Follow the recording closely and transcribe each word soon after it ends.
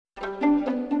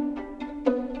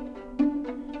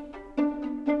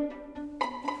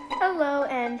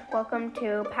welcome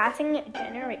to Passing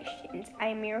Generations.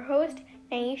 I'm your host,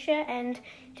 Naisha, and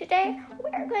today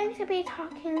we're going to be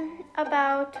talking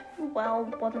about,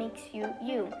 what makes you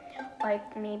you.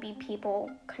 Like maybe people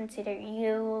consider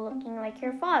you looking like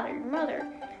your father, your mother,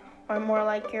 or more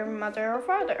like your mother or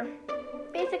father.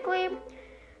 Basically,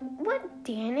 what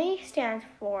DNA stands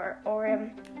for, or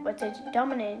what's a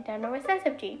dominant and a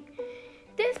recessive gene.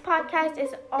 This podcast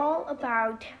is all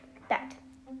about that.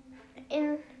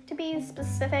 To be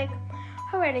specific,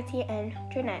 heredity and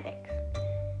genetics.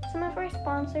 Some of our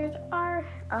sponsors are,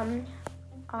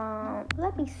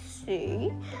 let me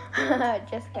see.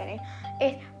 Just kidding.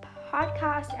 It's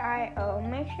Podcast.io.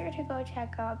 Make sure to go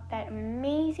check out that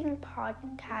amazing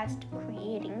podcast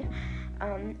creating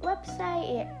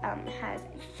website. It has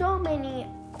so many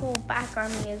cool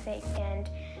background music and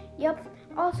yep.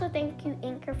 Also, thank you,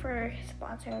 Anchor, for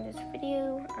sponsoring this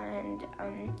video. And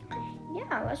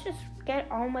let's just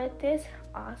get on with this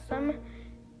awesome,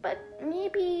 but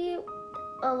maybe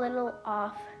a little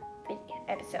off video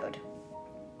episode.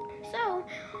 So,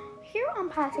 here on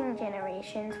Passing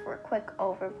Generations for a quick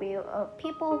overview of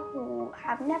people who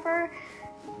have never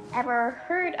ever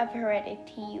heard of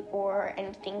heredity or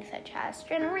anything such as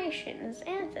generations,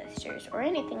 ancestors, or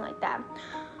anything like that.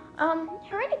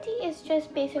 Heredity is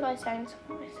just basically a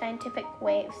scientific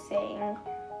way of saying,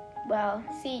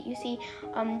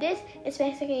 this is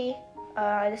basically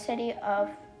the study of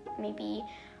maybe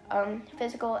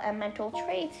physical and mental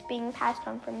traits being passed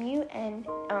on from you and,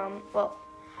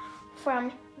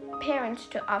 from parents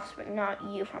to offspring, not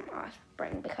you from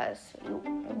offspring, because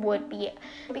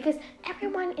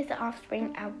everyone is the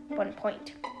offspring at one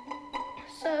point.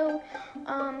 So,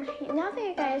 now that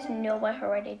you guys know what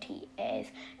heredity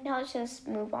is, now let's just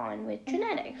move on with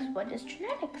genetics. What does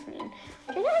genetics mean?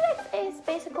 Genetics is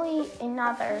basically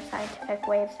another scientific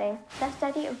way of saying the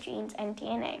study of genes and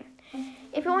DNA.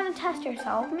 If you want to test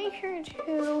yourself, make sure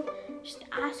to just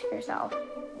ask yourself,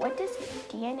 what does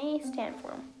DNA stand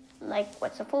for? Like,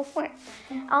 what's the full form?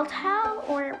 I'll tell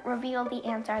or reveal the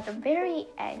answer at the very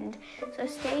end, so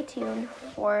stay tuned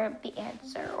for the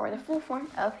answer or the full form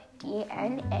of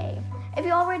DNA. If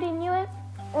you already knew it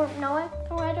or know it,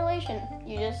 congratulations.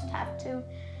 You just have to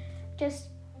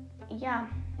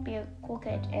be a cool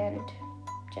kid and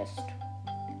just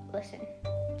listen.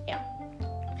 Yeah.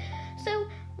 So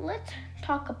let's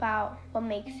talk about what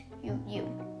makes you you.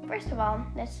 First of all,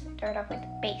 let's start off with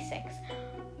the basics.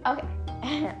 Okay.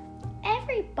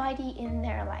 Everybody in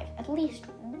their life, at least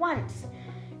once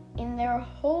in their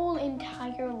whole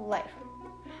entire life,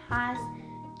 has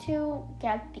to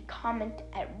get the comment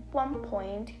at one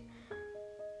point,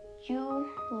 you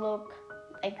look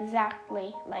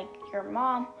exactly like your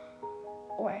mom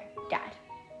or dad.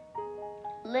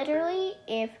 Literally,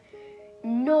 if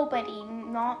nobody,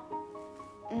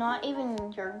 not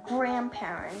even your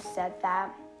grandparents said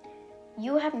that,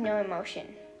 you have no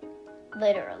emotion.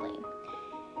 Literally.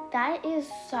 That is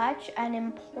such an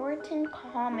important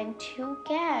comment to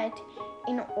get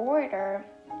in order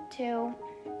to,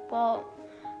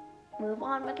 move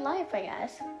on with life, I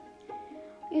guess.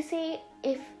 You see,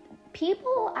 if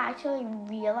people actually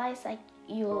realize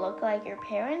you look like your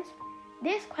parents,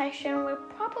 this question would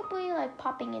probably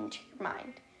popping into your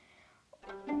mind.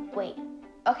 Wait,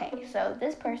 okay, so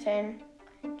this person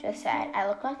just said, I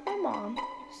look like my mom,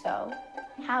 so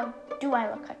how do I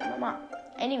look like my mom?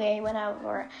 Anyway,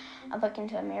 whenever I look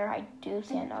into the mirror, I do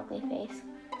see an ugly face.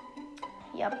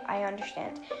 Yep, I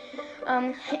understand.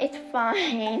 It's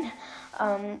fine.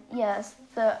 Yes,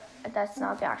 that's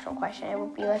not the actual question. It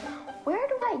would be like, where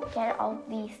do I get all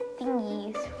these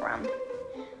thingies from?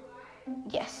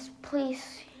 Yes,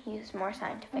 please use more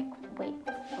scientific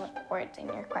words in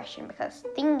your question, because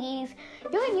thingies,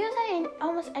 you can use it in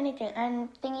almost anything, and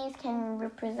thingies can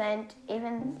represent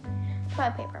even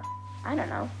toilet paper. I don't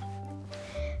know.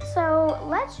 So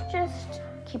let's just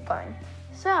keep going.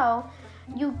 So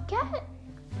you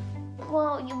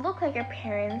look like your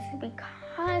parents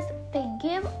because they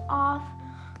give off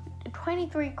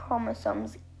 23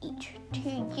 chromosomes each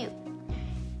to you.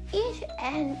 Each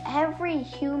and every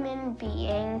human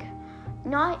being,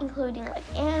 not including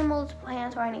animals,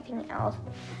 plants, or anything else,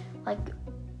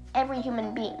 every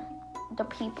human being, the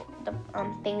people, the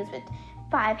things with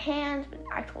 5 hands, with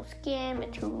actual skin,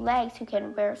 with 2 legs, who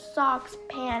can wear socks,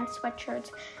 pants, sweatshirts,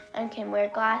 and can wear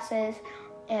glasses,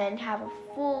 and have a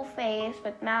full face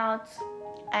with mouths,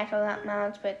 actual not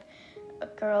mouths, with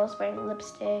girls wearing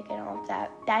lipstick and all of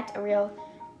that. That's a real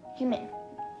human.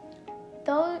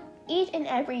 Though each and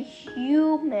every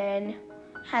human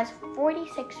has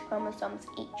 46 chromosomes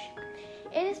each.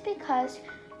 It is because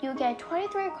you get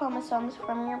 23 chromosomes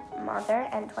from your mother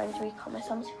and 23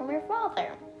 chromosomes from your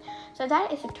father. So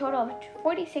that is a total of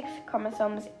 46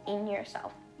 chromosomes in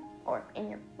yourself, or in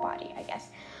your body, I guess.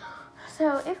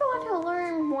 So if you want to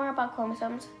learn more about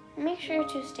chromosomes, make sure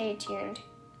to stay tuned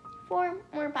for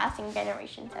more Passing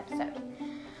Generations episode.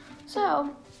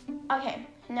 So, okay,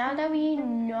 now that we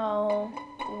know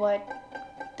what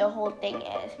the whole thing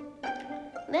is,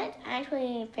 let's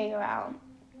actually figure out,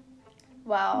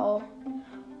 well,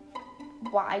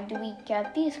 why do we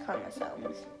get these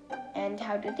chromosomes? And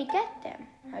how do they get them?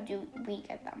 How do we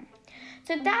get them?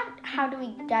 So that how do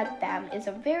we get them is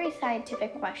a very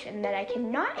scientific question that I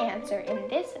cannot answer in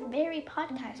this very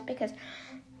podcast because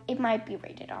it might be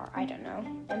rated R, I don't know,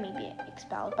 and maybe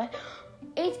expelled, but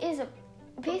it is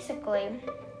basically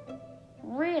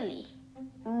really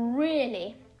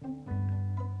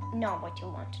not what you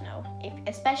want to know.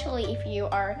 Especially if you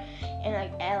are in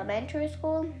like elementary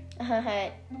school,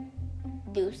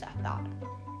 do stuff that.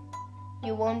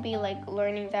 You won't be like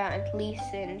learning that at least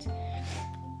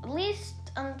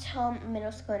until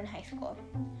middle school and high school.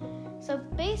 So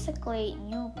basically,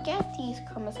 you get these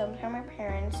chromosomes from your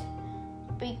parents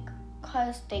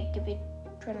because they give you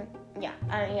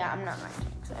I'm not writing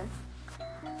exam.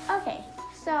 Okay,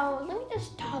 so let me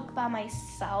just talk about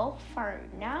myself for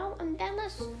now, and then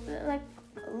let's like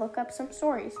look up some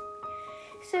stories.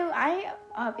 So I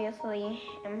obviously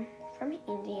am from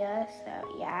India,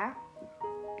 so yeah.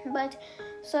 But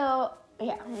so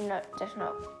yeah, no, there's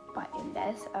no but in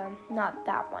this. Not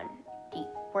that one. The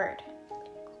word,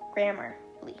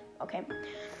 Grammarly. Okay.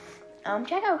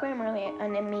 Check out Grammarly,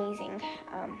 an amazing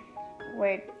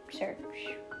word search.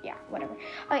 Yeah, whatever.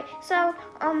 Okay, so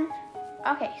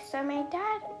so my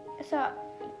dad. So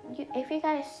if you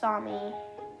guys saw me,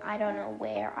 I don't know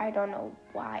where, I don't know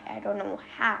why, I don't know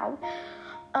how.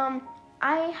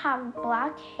 I have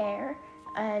black hair.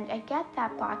 And I got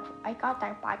that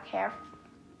black hair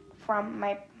from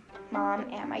my mom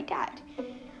and my dad.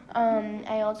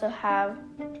 I also have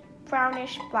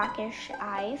brownish, blackish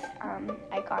eyes.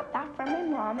 I got that from my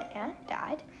mom and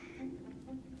dad.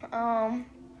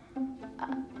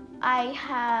 I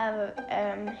have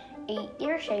a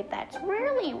ear shape that's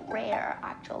really rare,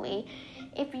 actually.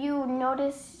 If you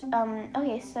notice,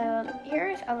 okay, so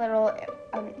here's a little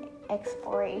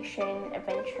exploration,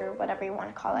 adventure, whatever you want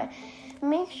to call it.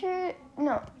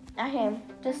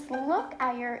 Just look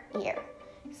at your ear.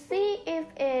 See if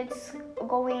it's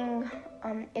going,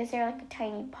 is there like a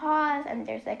tiny pause and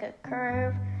there's like a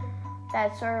curve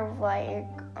that's sort of like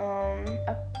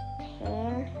a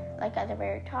cane, like at the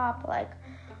very top, like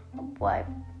what,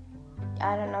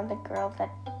 I don't know, the girl that,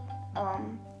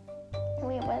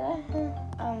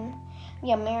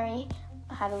 Mary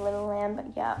had a little lamb, but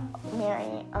yeah,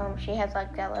 Mary, she has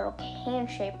like that little cane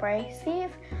shape, right? See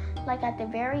if like at the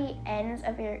very ends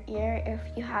of your ear, if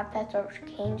you have that sort of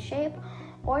cane shape,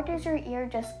 or does your ear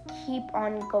just keep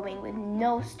on going with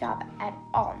no stop at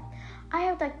all? I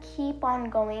have the keep on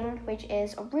going, which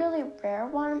is a really rare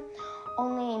one.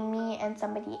 Only me and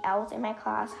somebody else in my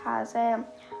class have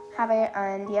it,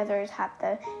 and the others have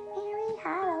the Mary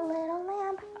had a little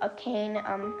lamb, a cane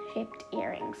shaped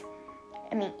ears.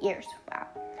 Wow.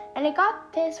 And I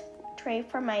got this trait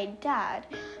from my dad.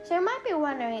 So you might be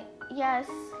wondering, yes,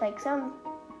 okay,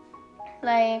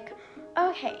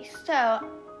 so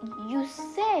you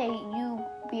say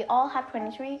we all have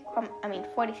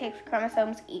 46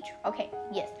 chromosomes each. Okay,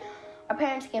 yes. Our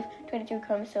parents give 22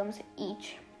 chromosomes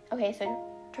each. Okay, so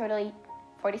totally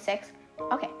 46.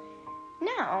 Okay.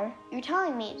 Now, you're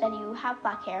telling me that you have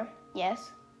black hair.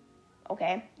 Yes.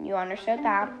 Okay, you understood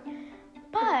that.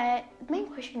 But the main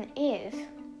question is,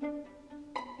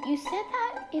 you said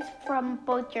that is from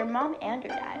both your mom and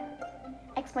your dad.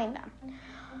 Explain that.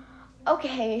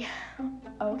 Okay,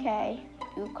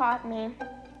 you caught me.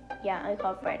 Yeah, I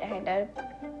caught red-handed.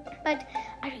 But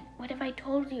what if I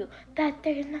told you that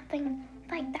there's nothing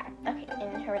like that? Okay,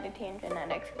 in heredity and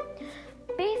genetics.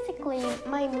 Basically,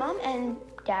 my mom and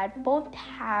dad both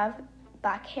have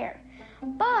black hair.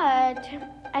 But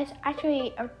it's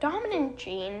actually a dominant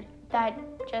gene that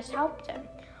just helped them.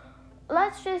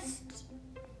 Let's just,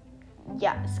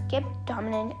 skip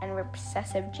dominant and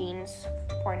recessive genes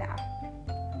for now.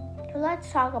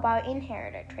 Let's talk about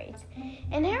inherited traits.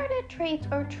 Inherited traits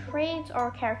are traits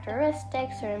or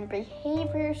characteristics or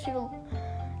behaviors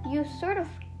you sort of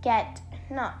get,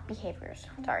 not behaviors,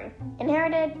 sorry.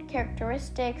 Inherited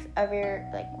characteristics of your,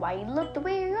 why you look the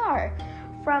way you are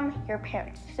from your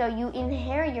parents. So you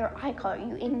inherit your eye color,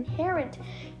 you inherit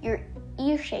your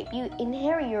ear shape, you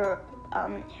inherit your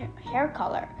hair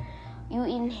color, you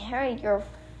inherit your,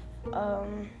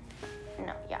 I'm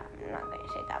not going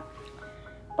to say that.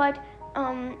 But,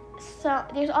 so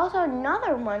there's also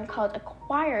another one called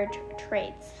acquired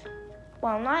traits.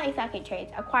 well, not exactly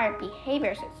traits, acquired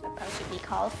behaviors it's supposed to be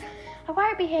called.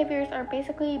 Acquired behaviors are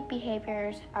basically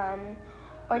behaviors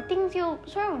or things you'll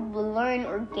sort of learn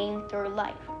or gain through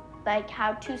life, like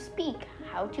how to speak,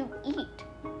 how to eat,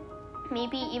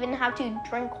 maybe even how to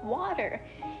drink water.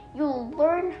 You'll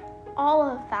learn all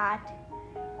of that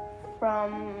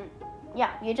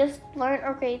you just learn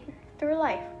or gain through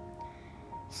life.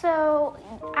 So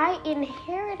I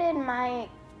inherited my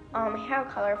hair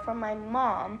color from my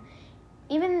mom.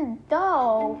 Even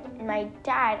though my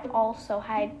dad also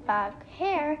had black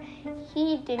hair,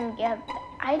 he didn't get that.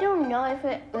 I don't know if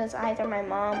it was either my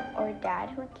mom or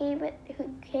dad who gave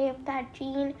that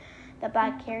gene, the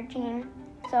black hair gene.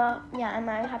 So yeah, I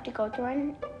might have to go through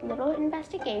a little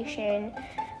investigation.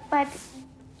 But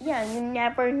yeah, you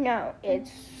never know.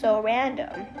 It's so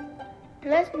random.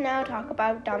 Let's now talk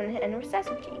about dominant and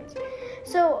recessive genes.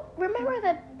 So remember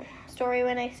the story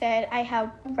when I said I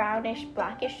have brownish,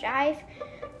 blackish eyes?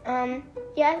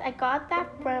 Yes, I got that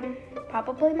from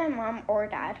probably my mom or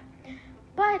dad.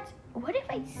 But what if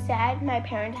I said my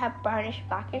parents have brownish,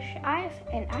 blackish eyes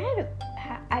and I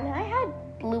had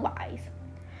blue eyes?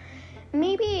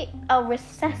 Maybe a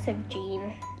recessive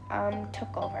gene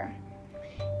took over.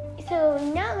 So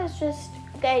now let's just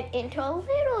get into a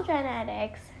little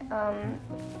genetics.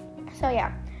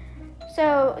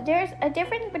 So there's a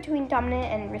difference between dominant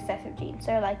and recessive genes.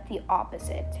 They're like the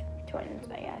opposite twins,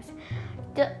 I guess.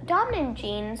 The dominant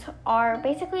genes are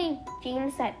basically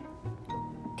genes that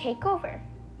take over.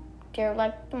 They're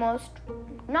like the most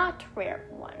not rare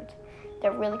ones.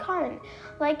 They're really common.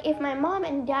 Like if my mom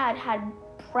and dad had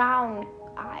brown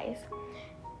eyes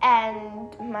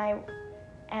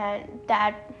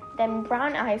then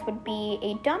brown eyes would be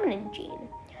a dominant gene.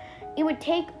 It would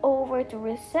take over the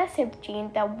recessive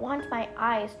gene that wants my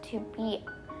eyes to be,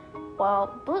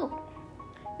 blue.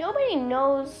 Nobody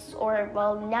knows, I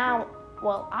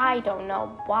don't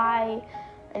know why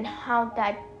and how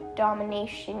that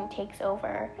domination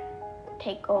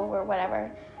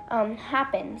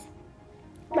happens.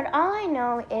 But all I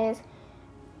know is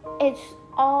it's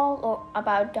all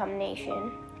about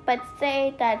domination. But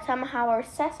say that somehow a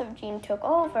recessive gene took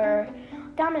over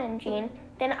dominant gene,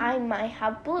 then I might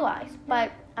have blue eyes.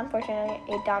 But unfortunately,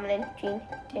 a dominant gene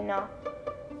did not.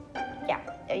 Yeah,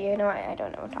 I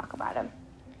don't know, talk about them.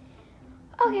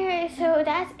 Okay, so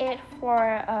that's it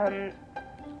for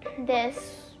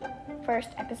this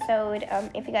first episode.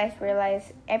 If you guys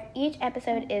realize, each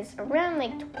episode is around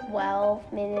like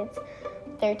 12 minutes,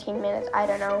 13 minutes, I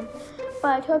don't know.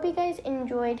 But hope you guys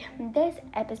enjoyed this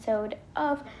episode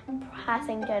of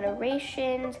Passing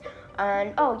Generations.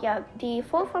 And the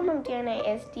full form of DNA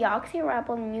is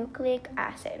deoxyribonucleic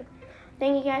acid.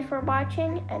 Thank you guys for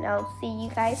watching, and I'll see you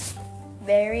guys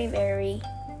very, very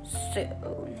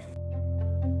soon.